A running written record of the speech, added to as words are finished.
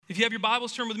If you have your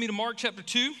Bibles, turn with me to Mark chapter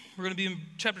 2. We're going to be in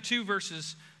chapter 2,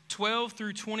 verses 12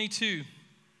 through 22.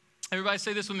 Everybody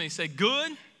say this with me. Say,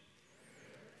 Good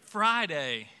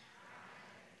Friday.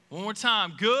 One more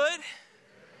time. Good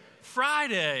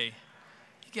Friday.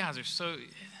 You guys are so,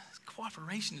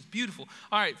 cooperation is beautiful.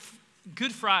 All right,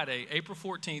 Good Friday, April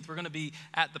 14th, we're going to be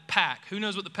at the PAC. Who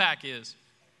knows what the PAC is?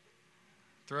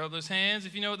 Throw up those hands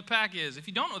if you know what the PAC is. If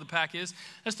you don't know what the PAC is,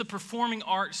 that's the Performing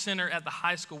Arts Center at the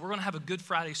high school. We're going to have a Good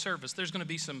Friday service. There's going to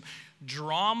be some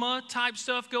drama type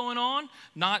stuff going on,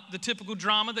 not the typical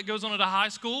drama that goes on at a high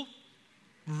school.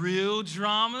 Real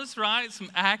dramas, right?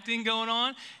 Some acting going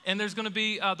on. And there's going to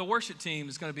be, the worship team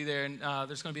is going to be there. And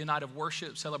there's going to be a night of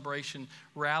worship, celebration,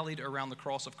 rallied around the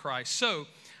cross of Christ. So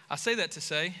I say that to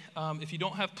say, if you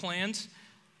don't have plans,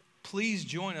 please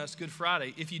join us Good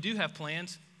Friday. If you do have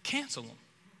plans, cancel them.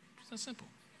 It's that simple.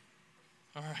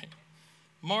 All right.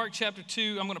 Mark chapter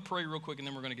 2. I'm going to pray real quick and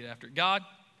then we're going to get after it. God,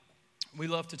 we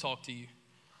love to talk to you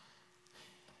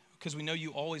because we know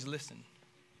you always listen.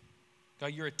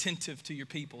 God, you're attentive to your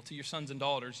people, to your sons and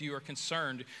daughters. You are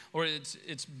concerned. Lord,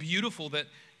 it's beautiful that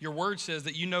your word says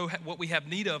that you know what we have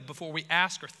need of before we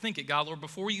ask or think it, God. Lord,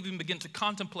 before we even begin to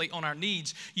contemplate on our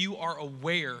needs, you are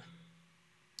aware.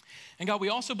 And God, we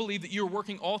also believe that you're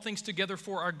working all things together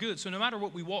for our good. So no matter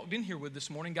what we walked in here with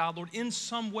this morning, God, Lord, in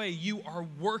some way you are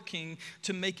working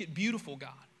to make it beautiful,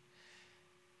 God.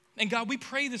 And God, we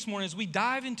pray this morning as we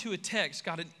dive into a text,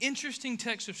 God, an interesting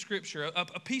text of Scripture,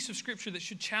 a piece of Scripture that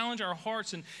should challenge our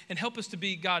hearts and help us to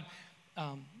be, God,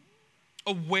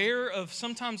 aware of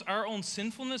sometimes our own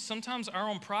sinfulness, sometimes our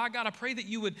own pride. God, I pray that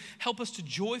you would help us to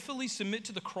joyfully submit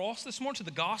to the cross this morning, to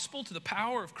the gospel, to the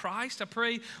power of Christ. I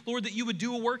pray, Lord, that you would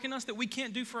do a work in us that we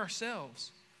can't do for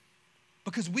ourselves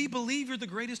because we believe you're the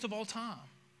greatest of all time.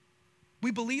 We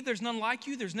believe there's none like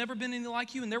you, there's never been any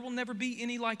like you, and there will never be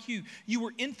any like you. You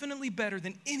were infinitely better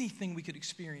than anything we could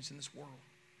experience in this world.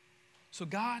 So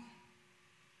God,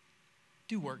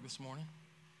 do work this morning.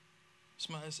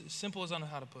 It's as simple as I know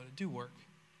how to put it. Do work.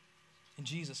 In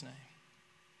Jesus' name.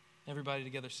 Everybody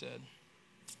together said,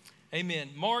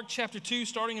 amen. Mark chapter 2,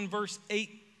 starting in verse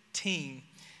 18.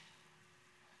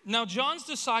 Now John's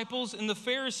disciples and the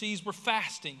Pharisees were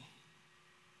fasting,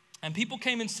 and people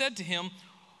came and said to him,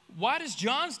 why does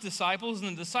John's disciples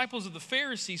and the disciples of the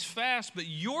Pharisees fast, but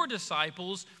your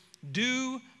disciples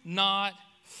do not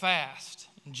fast?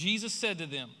 And Jesus said to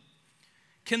them,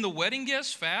 can the wedding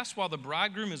guests fast while the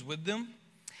bridegroom is with them?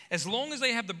 As long as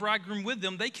they have the bridegroom with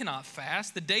them, they cannot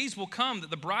fast. The days will come that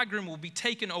the bridegroom will be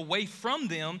taken away from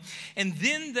them, and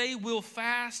then they will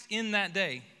fast in that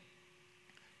day.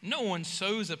 No one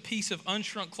sews a piece of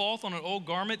unshrunk cloth on an old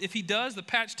garment. If he does, the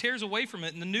patch tears away from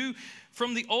it, and the new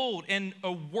from the old, and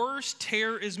a worse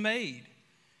tear is made.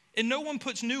 And no one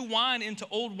puts new wine into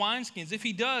old wineskins. If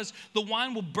he does, the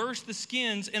wine will burst the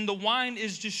skins, and the wine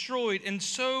is destroyed, and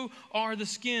so are the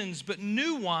skins. But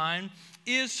new wine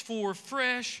is for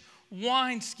fresh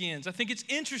wineskins. I think it's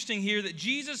interesting here that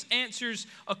Jesus answers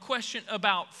a question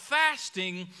about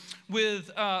fasting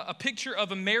with a picture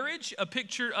of a marriage, a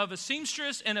picture of a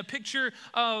seamstress, and a picture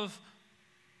of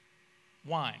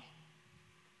wine.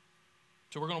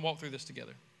 So we're going to walk through this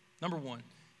together. Number one,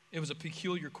 it was a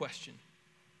peculiar question.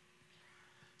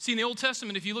 See, in the Old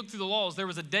Testament, if you look through the laws, there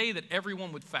was a day that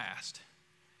everyone would fast.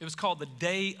 It was called the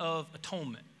Day of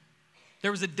Atonement.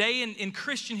 There was a day in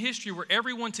Christian history where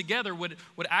everyone together would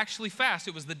actually fast.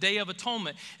 It was the Day of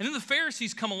Atonement. And then the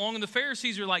Pharisees come along, and the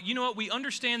Pharisees are like, you know what, we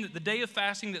understand that the day of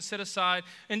fasting that's set aside,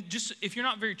 and just if you're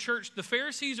not very church, the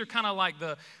Pharisees are kind of like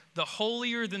the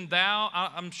holier than thou.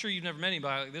 I'm sure you've never met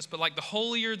anybody like this, but like the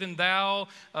holier than thou,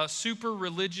 super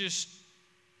religious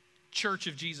church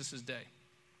of Jesus' day.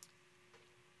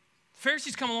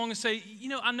 Pharisees come along and say, you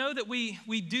know, I know that we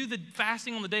do the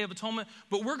fasting on the Day of Atonement,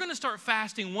 but we're going to start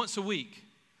fasting once a week.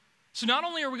 So not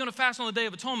only are we going to fast on the Day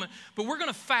of Atonement, but we're going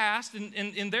to fast,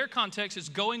 in their context, it's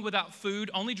going without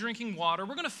food, only drinking water.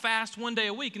 We're going to fast one day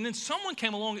a week. And then someone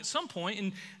came along at some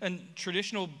point in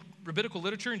traditional rabbinical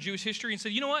literature and Jewish history and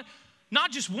said, you know what,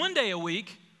 not just one day a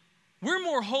week, we're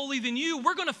more holy than you.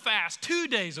 We're going to fast 2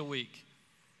 days a week.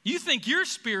 You think you're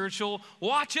spiritual,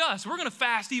 watch us. We're going to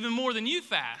fast even more than you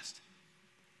fast.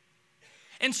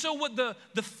 And so what the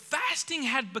fasting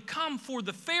had become for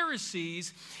the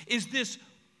Pharisees is this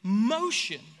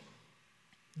motion,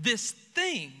 this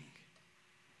thing,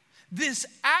 this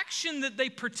action that they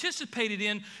participated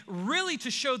in really to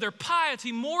show their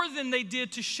piety more than they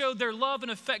did to show their love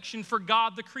and affection for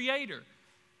God the Creator.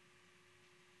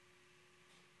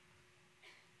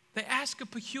 They ask a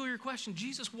peculiar question.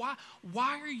 Jesus, why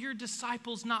are your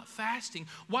disciples not fasting?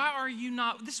 Why are you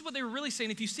not? This is what they were really saying.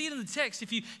 If you see it in the text,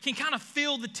 if you can kind of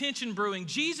feel the tension brewing.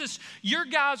 Jesus, your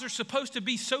guys are supposed to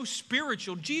be so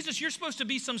spiritual. Jesus, you're supposed to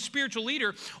be some spiritual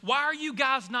leader. Why are you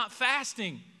guys not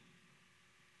fasting?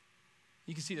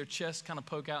 You can see their chest kind of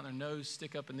poke out and their nose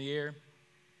stick up in the air,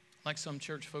 like some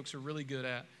church folks are really good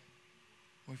at.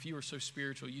 Well, if you were so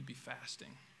spiritual, you'd be fasting.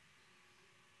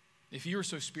 If you were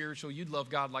so spiritual, you'd love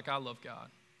God like I love God.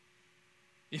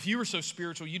 If you were so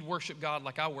spiritual, you'd worship God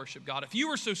like I worship God. If you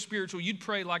were so spiritual, you'd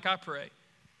pray like I pray.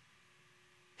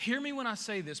 Hear me when I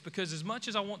say this, because as much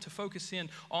as I want to focus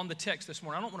in on the text this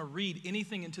morning, I don't want to read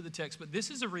anything into the text, but this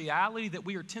is a reality that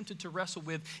we are tempted to wrestle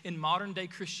with in modern day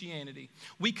Christianity.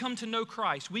 We come to know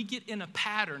Christ. We get in a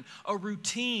pattern, a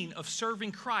routine of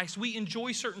serving Christ. We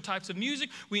enjoy certain types of music.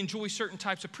 We enjoy certain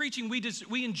types of preaching.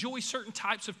 We enjoy certain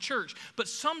types of church. But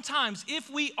sometimes, if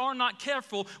we are not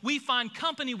careful, we find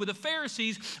company with the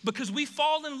Pharisees because we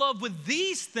fall in love with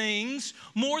these things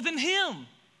more than Him.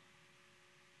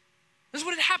 This is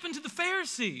what had happened to the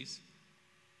Pharisees.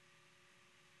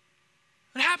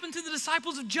 It happened to the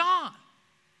disciples of John.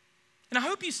 And I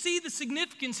hope you see the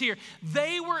significance here.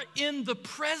 They were in the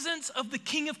presence of the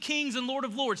King of Kings and Lord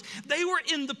of Lords. They were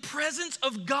in the presence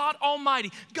of God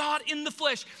Almighty, God in the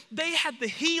flesh. They had the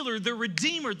healer, the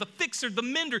redeemer, the fixer, the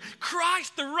mender,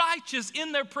 Christ the righteous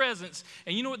in their presence.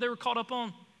 And you know what they were caught up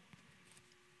on?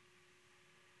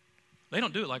 They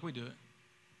don't do it like we do it.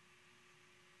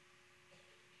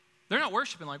 They're not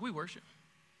worshiping like we worship.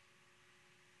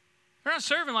 They're not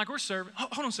serving like we're serving.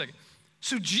 Hold on a second.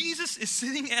 So Jesus is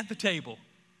sitting at the table,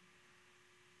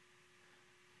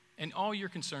 and all you're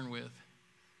concerned with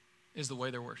is the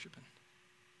way they're worshiping.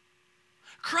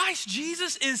 Christ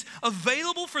Jesus is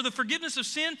available for the forgiveness of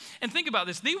sin. And think about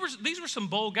this. These were some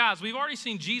bold guys. We've already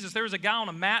seen Jesus. There was a guy on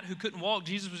a mat who couldn't walk.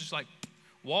 Jesus was just like,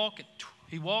 walk. And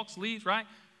he walks, leaves, right?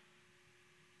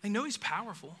 They know he's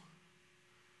powerful.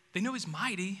 They know he's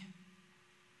mighty.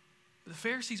 But the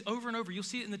Pharisees, over and over, you'll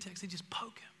see it in the text, they just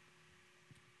poke him.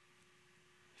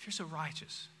 If you're so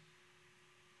righteous,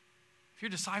 if your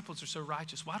disciples are so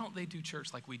righteous, why don't they do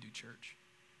church like we do church?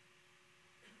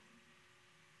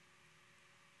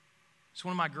 It's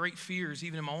one of my great fears,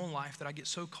 even in my own life, that I get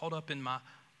so caught up in my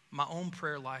own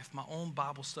prayer life, my own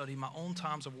Bible study, my own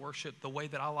times of worship, the way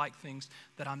that I like things,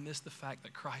 that I miss the fact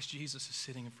that Christ Jesus is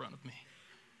sitting in front of me.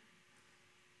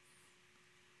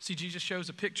 See, Jesus shows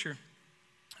a picture.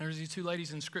 There's these two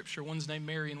ladies in Scripture. One's named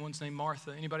Mary and one's named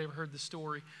Martha. Anybody ever heard this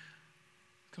story?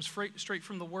 It comes straight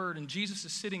from the Word. And Jesus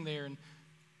is sitting there,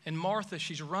 and Martha,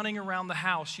 she's running around the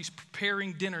house. She's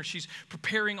preparing dinner. She's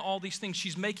preparing all these things.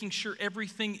 She's making sure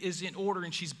everything is in order.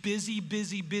 And she's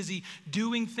busy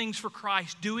doing things for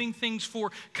Christ, doing things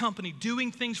for company,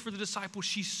 doing things for the disciples.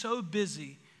 She's so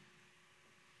busy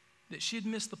that she had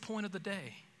missed the point of the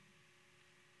day,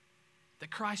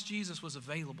 that Christ Jesus was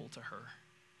available to her,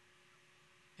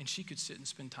 and she could sit and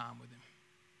spend time with him.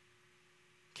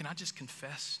 Can I just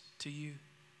confess to you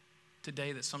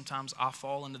today that sometimes I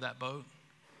fall into that boat?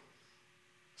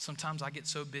 Sometimes I get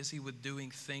so busy with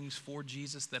doing things for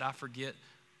Jesus that I forget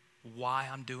why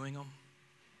I'm doing them.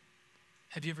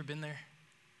 Have you ever been there?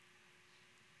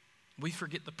 We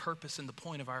forget the purpose and the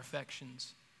point of our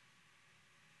affections.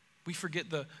 We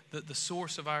forget the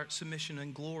source of our submission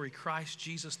and glory, Christ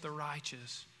Jesus the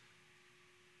righteous.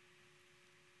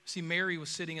 See, Mary was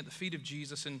sitting at the feet of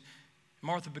Jesus, and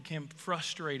Martha became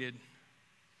frustrated.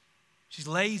 She's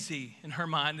lazy in her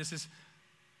mind. This is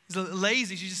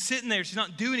lazy. She's just sitting there. She's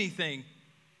not doing anything.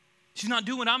 She's not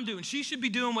doing what I'm doing. She should be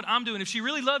doing what I'm doing. If she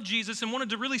really loved Jesus and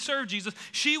wanted to really serve Jesus,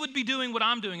 she would be doing what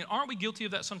I'm doing. And aren't we guilty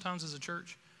of that sometimes as a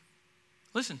church?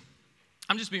 Listen,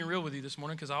 I'm just being real with you this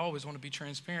morning because I always want to be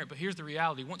transparent. But here's the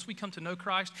reality. Once we come to know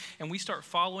Christ and we start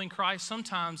following Christ,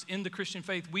 sometimes in the Christian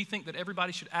faith, we think that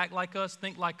everybody should act like us,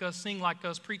 think like us, sing like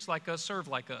us, preach like us, serve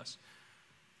like us.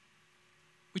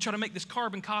 We try to make this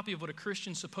carbon copy of what a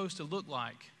Christian's supposed to look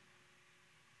like.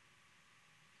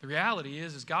 The reality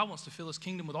is God wants to fill his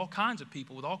kingdom with all kinds of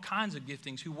people, with all kinds of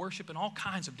giftings, who worship in all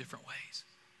kinds of different ways.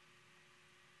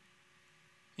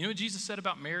 You know what Jesus said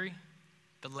about Mary,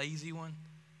 the lazy one,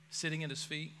 sitting at his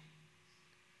feet?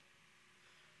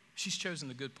 She's chosen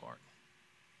the good part.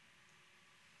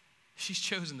 She's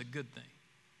chosen the good thing.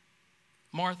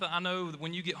 Martha, I know that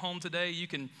when you get home today, you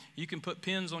can put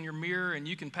pins on your mirror and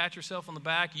you can pat yourself on the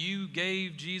back. You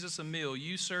gave Jesus a meal.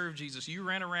 You served Jesus. You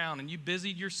ran around and you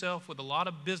busied yourself with a lot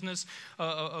of business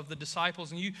of the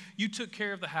disciples, and you took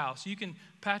care of the house. You can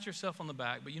pat yourself on the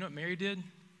back. But you know what Mary did?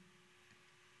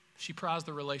 She prized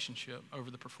the relationship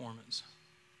over the performance.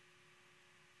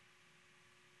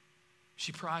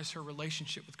 She prized her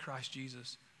relationship with Christ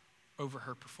Jesus over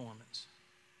her performance.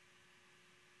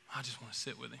 I just want to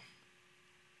sit with him.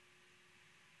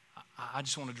 I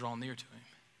just want to draw near to him.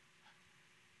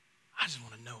 I just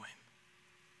want to know him.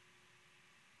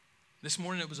 This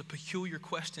morning it was a peculiar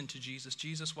question to Jesus.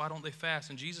 Jesus, why don't they fast?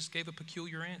 And Jesus gave a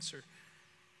peculiar answer.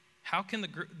 How can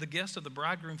the guests of the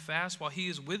bridegroom fast while he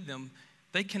is with them?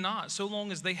 They cannot, so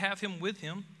long as they have him with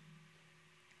him.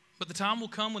 But the time will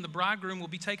come when the bridegroom will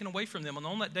be taken away from them, and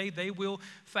on that day they will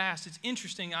fast. It's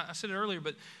interesting, I said it earlier,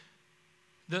 but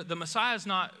the Messiah is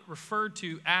not referred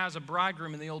to as a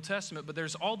bridegroom in the Old Testament, but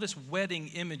there's all this wedding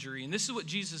imagery. And this is what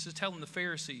Jesus is telling the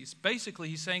Pharisees. Basically,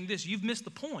 he's saying this: you've missed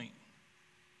the point.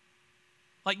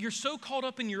 Like, you're so caught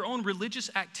up in your own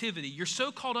religious activity. You're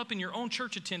so caught up in your own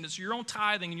church attendance, your own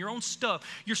tithing, and your own stuff.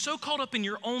 You're so caught up in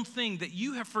your own thing that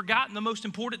you have forgotten the most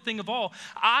important thing of all.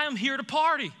 I am here to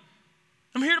party.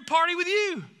 I'm here to party with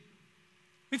you.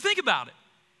 I mean, think about it.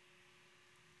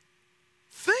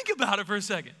 Think about it for a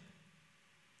second.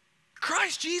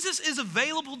 Christ Jesus is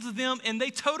available to them, and they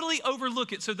totally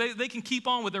overlook it so they can keep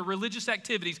on with their religious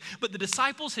activities. But the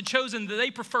disciples had chosen that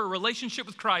they prefer a relationship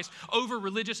with Christ over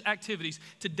religious activities.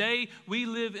 Today, we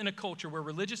live in a culture where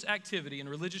religious activity and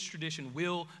religious tradition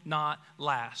will not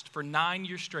last. For 9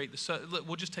 years straight,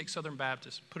 we'll just take Southern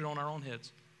Baptist, put it on our own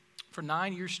heads. For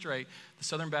 9 years straight, the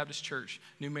Southern Baptist Church,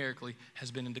 numerically, has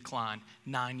been in decline.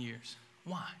 9 years.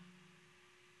 Why?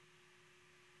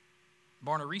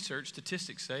 Barna Research,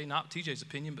 statistics say, not TJ's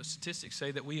opinion, but statistics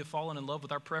say that we have fallen in love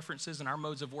with our preferences and our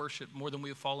modes of worship more than we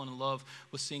have fallen in love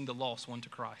with seeing the lost won to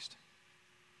Christ.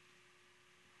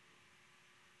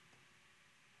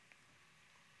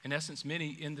 In essence, many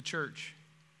in the church,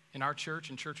 in our church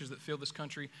and churches that fill this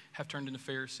country, have turned into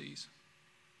Pharisees.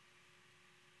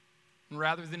 And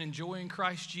rather than enjoying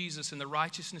Christ Jesus and the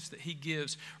righteousness that he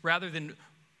gives, rather than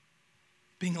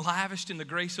being lavished in the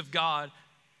grace of God,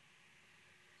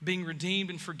 being redeemed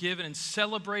and forgiven and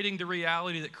celebrating the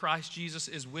reality that Christ Jesus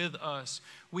is with us,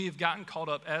 we have gotten caught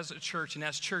up as a church and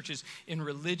as churches in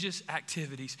religious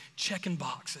activities, checking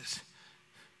boxes.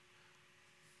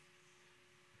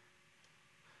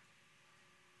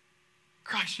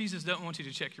 Christ Jesus doesn't want you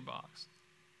to check your box.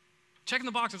 Checking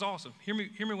the box is awesome. Hear me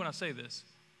when I say this.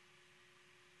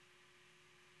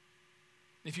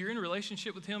 If you're in a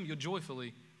relationship with him, you'll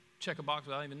joyfully check a box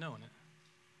without even knowing it.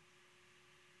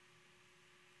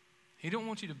 He don't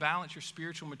want you to balance your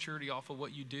spiritual maturity off of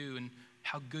what you do and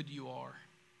how good you are.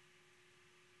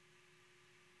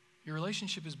 Your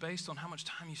relationship is based on how much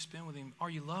time you spend with him. Are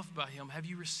you loved by him? Have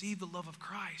you received the love of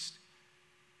Christ?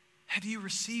 Have you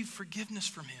received forgiveness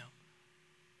from him?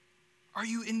 Are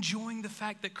you enjoying the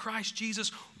fact that Christ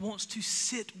Jesus wants to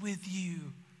sit with you?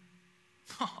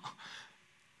 Oh,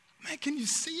 man, can you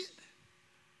see it?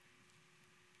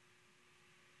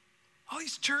 All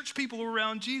these church people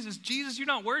around Jesus. Jesus, you're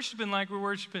not worshiping like we're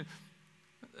worshiping.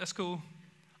 That's cool.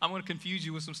 I'm going to confuse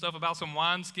you with some stuff about some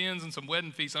wineskins and some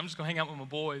wedding feasts. I'm just going to hang out with my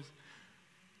boys.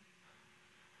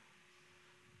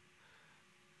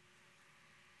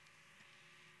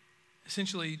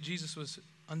 Essentially, Jesus was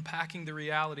unpacking the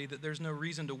reality that there's no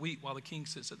reason to weep while the king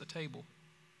sits at the table.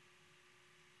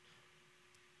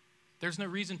 There's no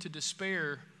reason to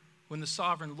despair when the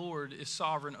sovereign Lord is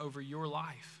sovereign over your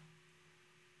life.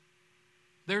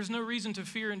 There's no reason to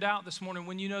fear and doubt this morning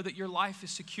when you know that your life is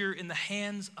secure in the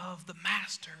hands of the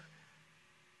Master.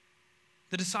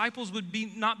 The disciples would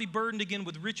not be burdened again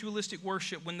with ritualistic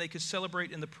worship when they could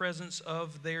celebrate in the presence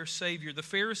of their Savior. The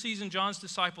Pharisees and John's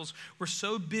disciples were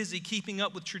so busy keeping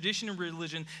up with tradition and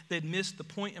religion, they'd missed the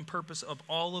point and purpose of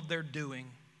all of their doing.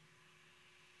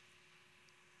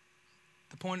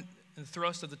 The point and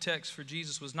thrust of the text for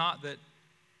Jesus was not that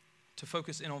to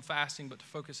focus in on fasting, but to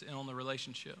focus in on the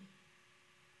relationship.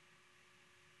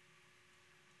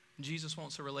 Jesus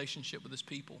wants a relationship with his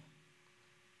people.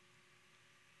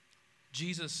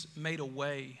 Jesus made a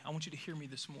way. I want you to hear me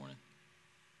this morning.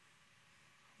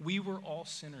 We were all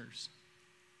sinners.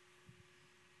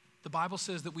 The Bible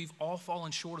says that we've all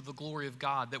fallen short of the glory of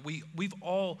God, that we've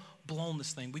all blown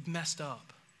this thing. We've messed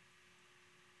up.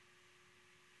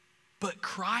 But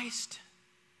Christ,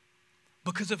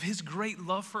 because of his great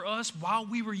love for us, while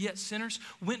we were yet sinners,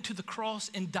 went to the cross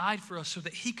and died for us so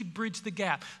that he could bridge the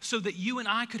gap, so that you and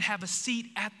I could have a seat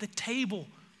at the table,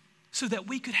 so that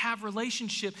we could have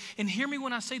relationship. And hear me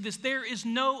when I say this, there is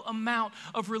no amount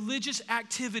of religious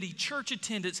activity, church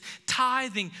attendance,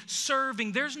 tithing,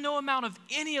 serving, there's no amount of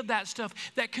any of that stuff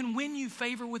that can win you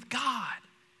favor with God.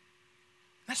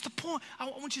 That's the point. I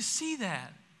want you to see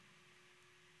that.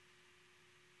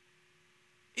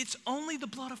 It's only the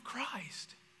blood of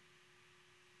Christ.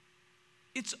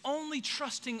 It's only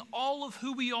trusting all of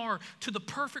who we are to the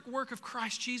perfect work of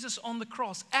Christ Jesus on the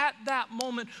cross. At that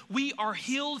moment, we are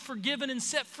healed, forgiven, and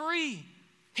set free.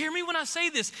 Hear me when I say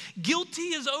this.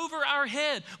 Guilty is over our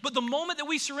head, but the moment that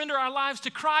we surrender our lives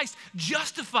to Christ,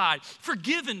 justified,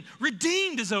 forgiven,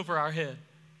 redeemed is over our head.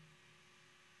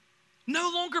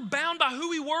 No longer bound by who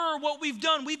we were or what we've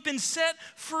done. We've been set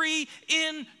free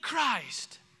in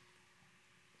Christ.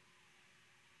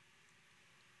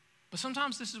 But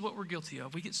sometimes this is what we're guilty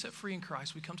of. We get set free in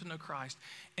Christ, we come to know Christ,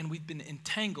 and we've been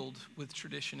entangled with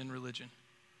tradition and religion.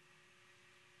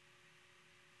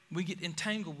 We get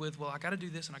entangled with, well, I got to do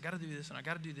this, and I got to do this, and I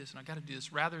got to do this, and I got to do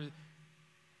this, rather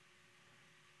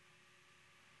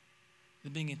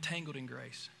than being entangled in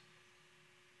grace.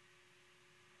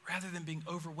 Rather than being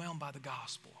overwhelmed by the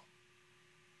gospel.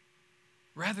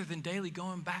 Rather than daily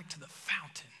going back to the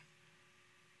fountain.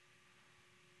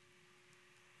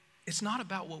 It's not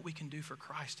about what we can do for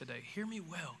Christ today. Hear me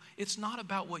well. It's not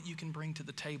about what you can bring to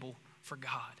the table for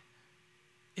God.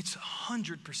 It's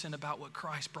 100% about what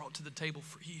Christ brought to the table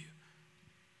for you.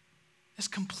 It's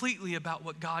completely about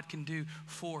what God can do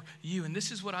for you. And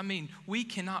this is what I mean. We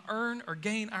cannot earn or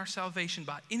gain our salvation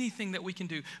by anything that we can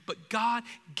do. But God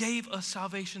gave us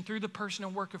salvation through the person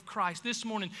and work of Christ. This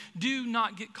morning, do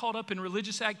not get caught up in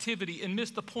religious activity and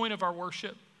miss the point of our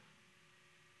worship.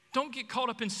 Don't get caught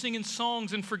up in singing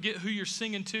songs and forget who you're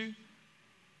singing to.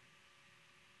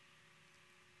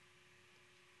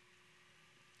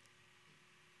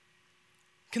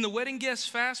 Can the wedding guests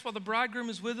fast while the bridegroom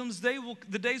is with them?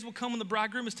 The days will come when the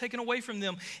bridegroom is taken away from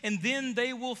them, and then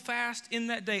they will fast in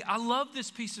that day. I love this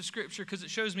piece of scripture because it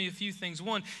shows me a few things.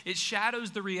 One, it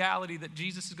shadows the reality that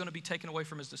Jesus is going to be taken away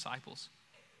from his disciples.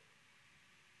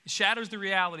 It shadows the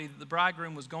reality that the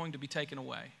bridegroom was going to be taken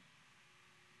away.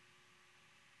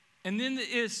 And then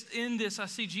in this, I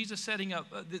see Jesus setting up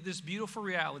this beautiful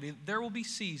reality. There will be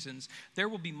seasons, there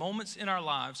will be moments in our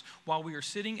lives while we are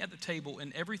sitting at the table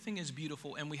and everything is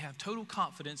beautiful and we have total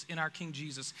confidence in our King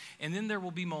Jesus. And then there will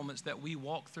be moments that we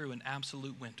walk through in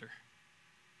absolute winter.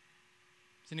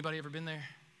 Has anybody ever been there?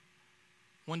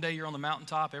 One day you're on the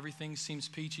mountaintop, everything seems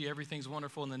peachy, everything's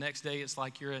wonderful, and the next day it's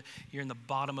like you're in the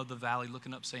bottom of the valley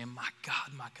looking up saying, my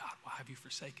God, why have you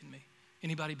forsaken me?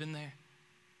 Anybody been there?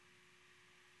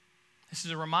 This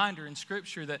is a reminder in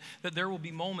Scripture that there will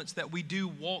be moments that we do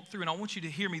walk through. And I want you to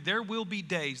hear me. There will be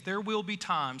days, there will be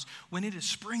times when it is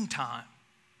springtime.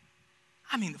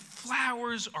 I mean, the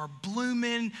flowers are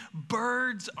blooming,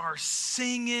 birds are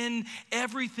singing,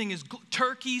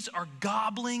 turkeys are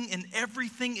gobbling, and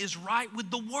everything is right with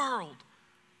the world.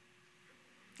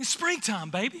 It's springtime,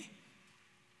 baby.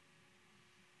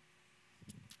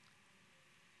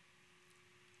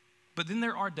 But then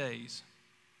there are days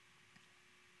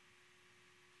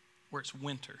where it's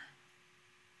winter.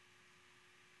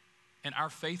 And our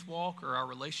faith walk or our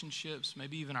relationships,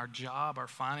 maybe even our job, our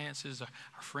finances,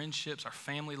 our friendships, our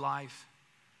family life,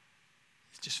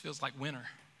 it just feels like winter.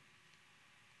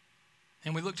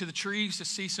 And we look to the trees to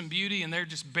see some beauty and they're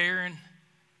just barren.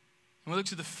 And we look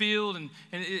to the field and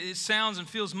it sounds and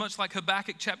feels much like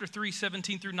Habakkuk chapter 3,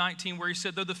 17 through 19, where he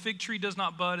said, though the fig tree does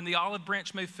not bud and the olive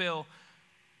branch may fail,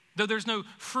 though there's no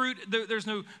fruit, there's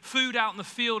no food out in the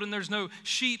field, and there's no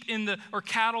sheep or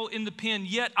cattle in the pen,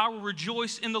 yet I will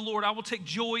rejoice in the Lord. I will take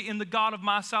joy in the God of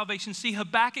my salvation. See,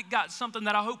 Habakkuk got something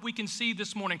that I hope we can see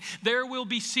this morning. There will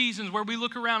be seasons where we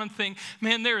look around and think,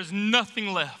 man, there is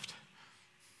nothing left.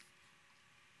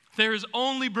 There is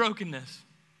only brokenness.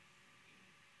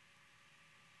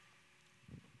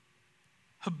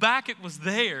 Habakkuk was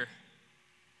there.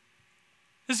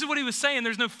 This is what he was saying.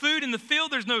 There's no food in the field.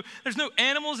 There's no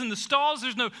animals in the stalls.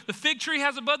 The fig tree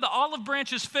has a bud. The olive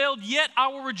branches failed. Yet I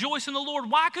will rejoice in the Lord.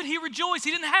 Why could he rejoice?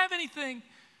 He didn't have anything.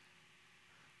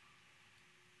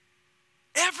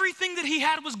 Everything that he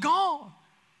had was gone.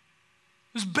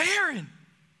 It was barren.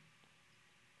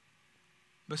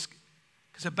 Because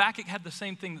Habakkuk had the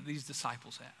same thing that these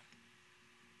disciples had.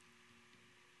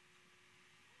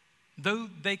 Though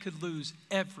they could lose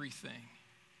everything,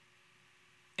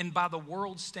 and by the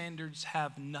world's standards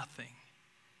have nothing,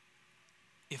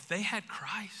 if they had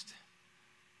Christ,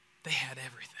 they had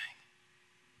everything.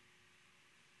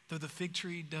 Though the fig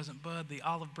tree doesn't bud, the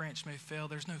olive branch may fail,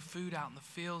 there's no food out in the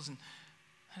fields, and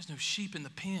there's no sheep in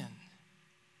the pen.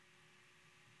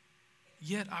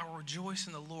 Yet I will rejoice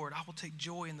in the Lord. I will take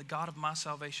joy in the God of my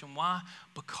salvation. Why?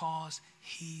 Because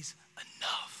he's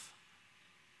enough.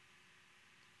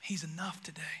 He's enough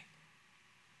today.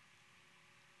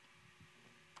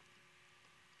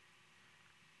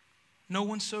 No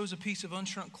one sews a piece of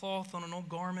unshrunk cloth on an old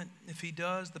garment. If he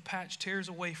does, the patch tears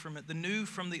away from it. The new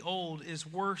from the old is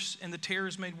worse, and the tear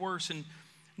is made worse. And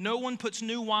No one puts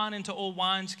new wine into old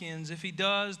wineskins. If he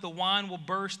does, the wine will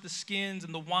burst the skins,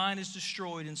 and the wine is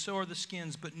destroyed, and so are the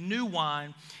skins. But new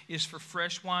wine is for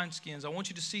fresh wineskins. I want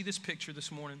you to see this picture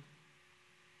this morning.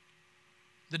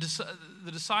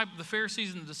 The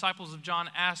Pharisees and the disciples of John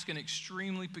ask an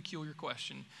extremely peculiar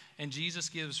question, and Jesus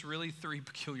gives really 3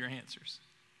 peculiar answers.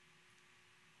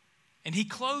 And he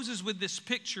closes with this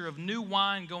picture of new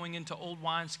wine going into old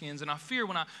wineskins. And I fear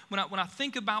when I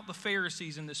think about the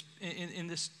Pharisees in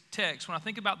this text, when I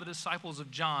think about the disciples of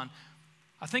John,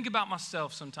 I think about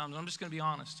myself sometimes. I'm just going to be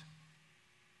honest.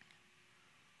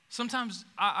 Sometimes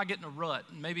I get in a rut.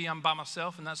 Maybe I'm by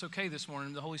myself, and that's okay this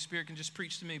morning. The Holy Spirit can just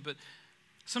preach to me. But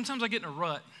sometimes I get in a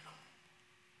rut.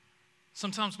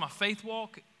 Sometimes my faith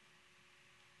walk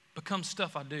becomes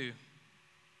stuff I do.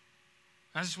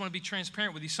 I just want to be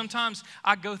transparent with you. Sometimes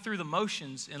I go through the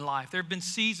motions in life. There have been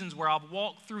seasons where I've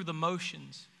walked through the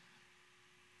motions.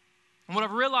 And what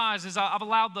I've realized is I've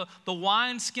allowed the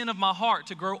wineskin of my heart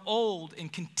to grow old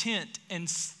and content and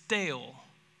stale.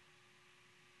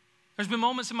 There's been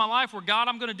moments in my life where, God,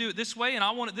 I'm going to do it this way, and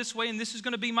I want it this way, and this is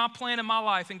going to be my plan in my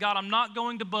life. And God, I'm not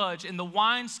going to budge. And the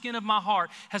wineskin of my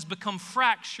heart has become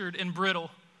fractured and brittle.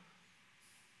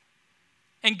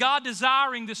 And God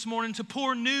desiring this morning to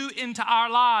pour new into our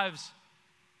lives.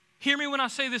 Hear me when I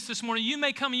say this morning. You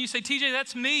may come and you say, TJ,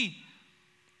 that's me.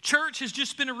 Church has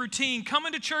just been a routine.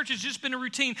 Coming to church has just been a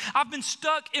routine. I've been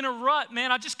stuck in a rut,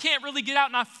 man. I just can't really get out,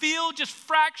 and I feel just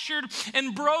fractured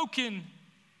and broken.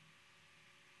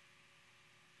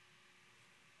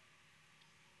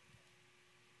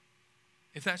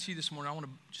 If that's you this morning, I want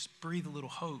to just breathe a little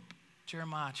hope.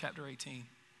 Jeremiah chapter 18.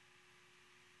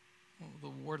 The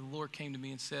word of the Lord came to me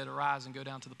and said, arise and go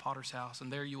down to the potter's house,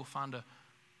 and there you will find a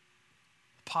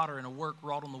potter and a work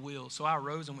wrought on the wheel. So I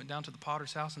arose and went down to the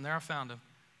potter's house, and there I found him.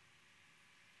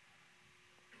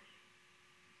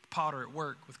 The potter at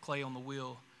work with clay on the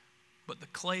wheel, but the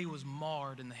clay was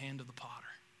marred in the hand of the potter.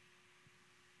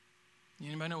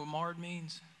 Anybody know what marred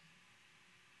means?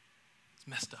 It's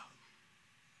messed up.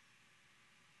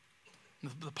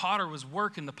 The potter was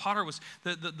working. The potter was,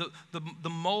 the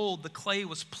mold, the clay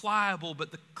was pliable,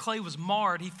 but the clay was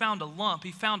marred. He found a lump.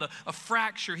 He found a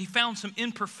fracture. He found some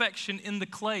imperfection in the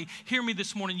clay. Hear me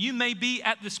this morning. You may be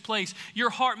at this place.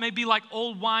 Your heart may be like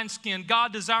old wineskin,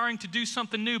 God desiring to do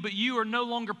something new, but you are no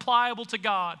longer pliable to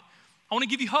God. I want to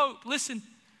give you hope. Listen.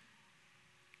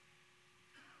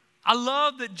 I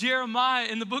love that Jeremiah,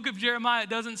 in the book of Jeremiah,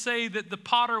 it doesn't say that the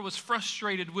potter was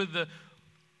frustrated with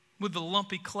the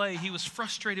lumpy clay. He was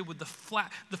frustrated with the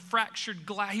fractured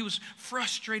glass. He was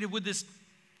frustrated with this.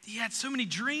 He had so many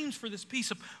dreams for this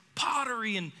piece of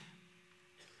pottery,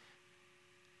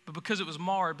 but because it was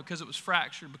marred, because it was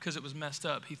fractured, because it was messed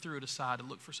up, he threw it aside to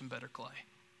look for some better clay.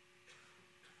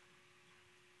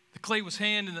 The clay was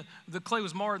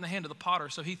marred in the hand of the potter,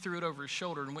 so he threw it over his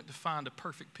shoulder and went to find a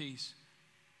perfect piece.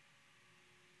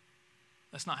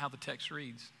 That's not how the text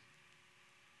reads.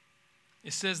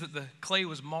 It says that the clay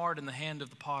was marred in the hand of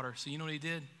the potter. So you know what he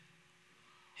did?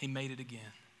 He made it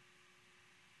again.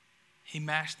 He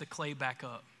mashed the clay back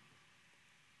up.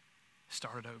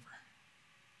 Started over.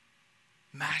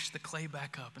 Mashed the clay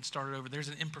back up and started over. There's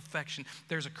an imperfection.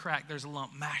 There's a crack. There's a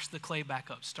lump. Mash the clay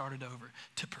back up. Started over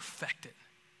to perfect it.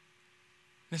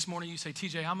 This morning you say,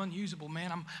 TJ, I'm unusable,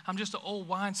 man. I'm just an old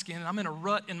wineskin, and I'm in a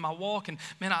rut in my walk, and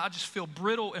man, I just feel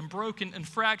brittle and broken and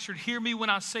fractured. Hear me when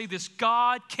I say this.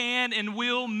 God can and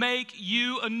will make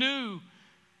you anew.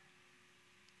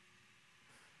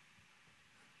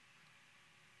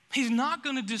 He's not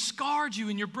going to discard you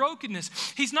in your brokenness.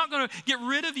 He's not going to get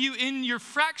rid of you in your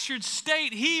fractured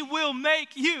state. He will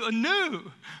make you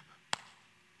anew.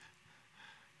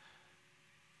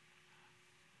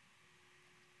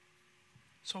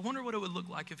 So I wonder what it would look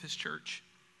like if his church,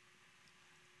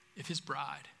 if his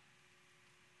bride,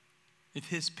 if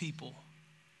his people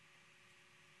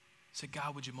said,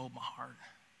 God, would you mold my heart?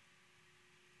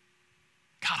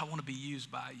 God, I want to be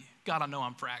used by you. God, I know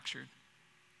I'm fractured.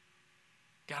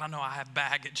 God, I know I have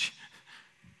baggage.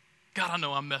 God, I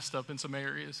know I'm messed up in some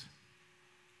areas.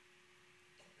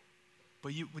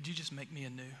 But would you just make me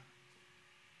anew?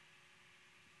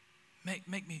 Make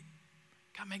me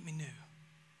new.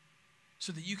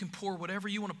 So that you can pour whatever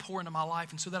you want to pour into my life,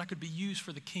 and so that I could be used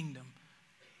for the kingdom.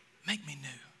 Make me new.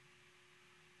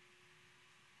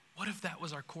 What if that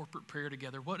was our corporate prayer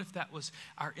together? What if that was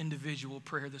our individual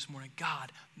prayer this morning?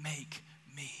 God, make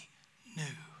me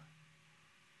new.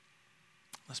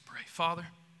 Let's pray. Father,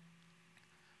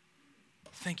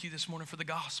 thank you this morning for the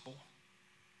gospel.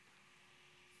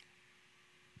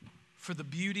 for the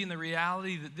beauty and the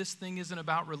reality that this thing isn't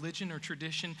about religion or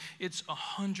tradition. It's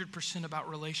 100% about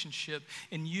relationship.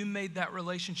 And you made that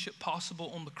relationship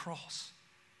possible on the cross.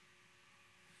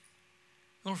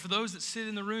 Lord, for those that sit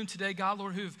in the room today, God,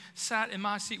 Lord, who've sat in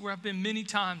my seat where I've been many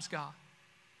times, God,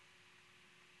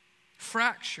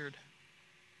 fractured,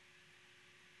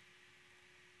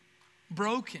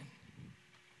 broken,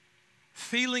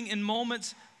 feeling in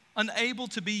moments unable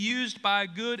to be used by a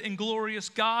good and glorious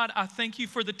God. I thank you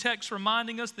for the text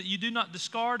reminding us that you do not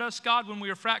discard us, God, when we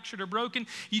are fractured or broken.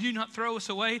 You do not throw us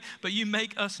away, but you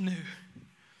make us new.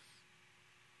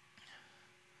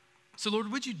 So,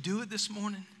 Lord, would you do it this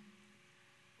morning?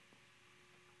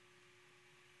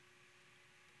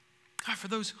 God, for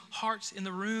those hearts in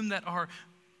the room that are,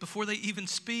 before they even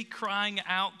speak, crying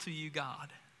out to you,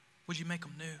 God, would you make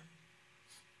them new?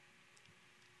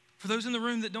 For those in the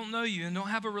room that don't know you and don't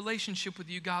have a relationship with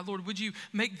you, God, Lord, would you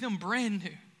make them brand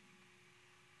new?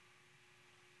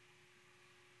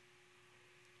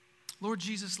 Lord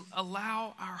Jesus,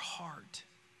 allow our heart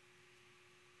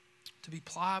to be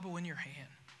pliable in your hand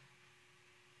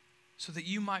so that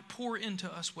you might pour into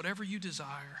us whatever you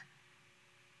desire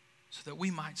so that we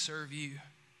might serve you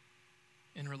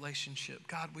in relationship.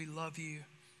 God, we love you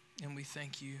and we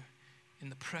thank you in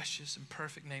the precious and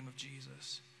perfect name of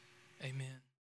Jesus. Amen.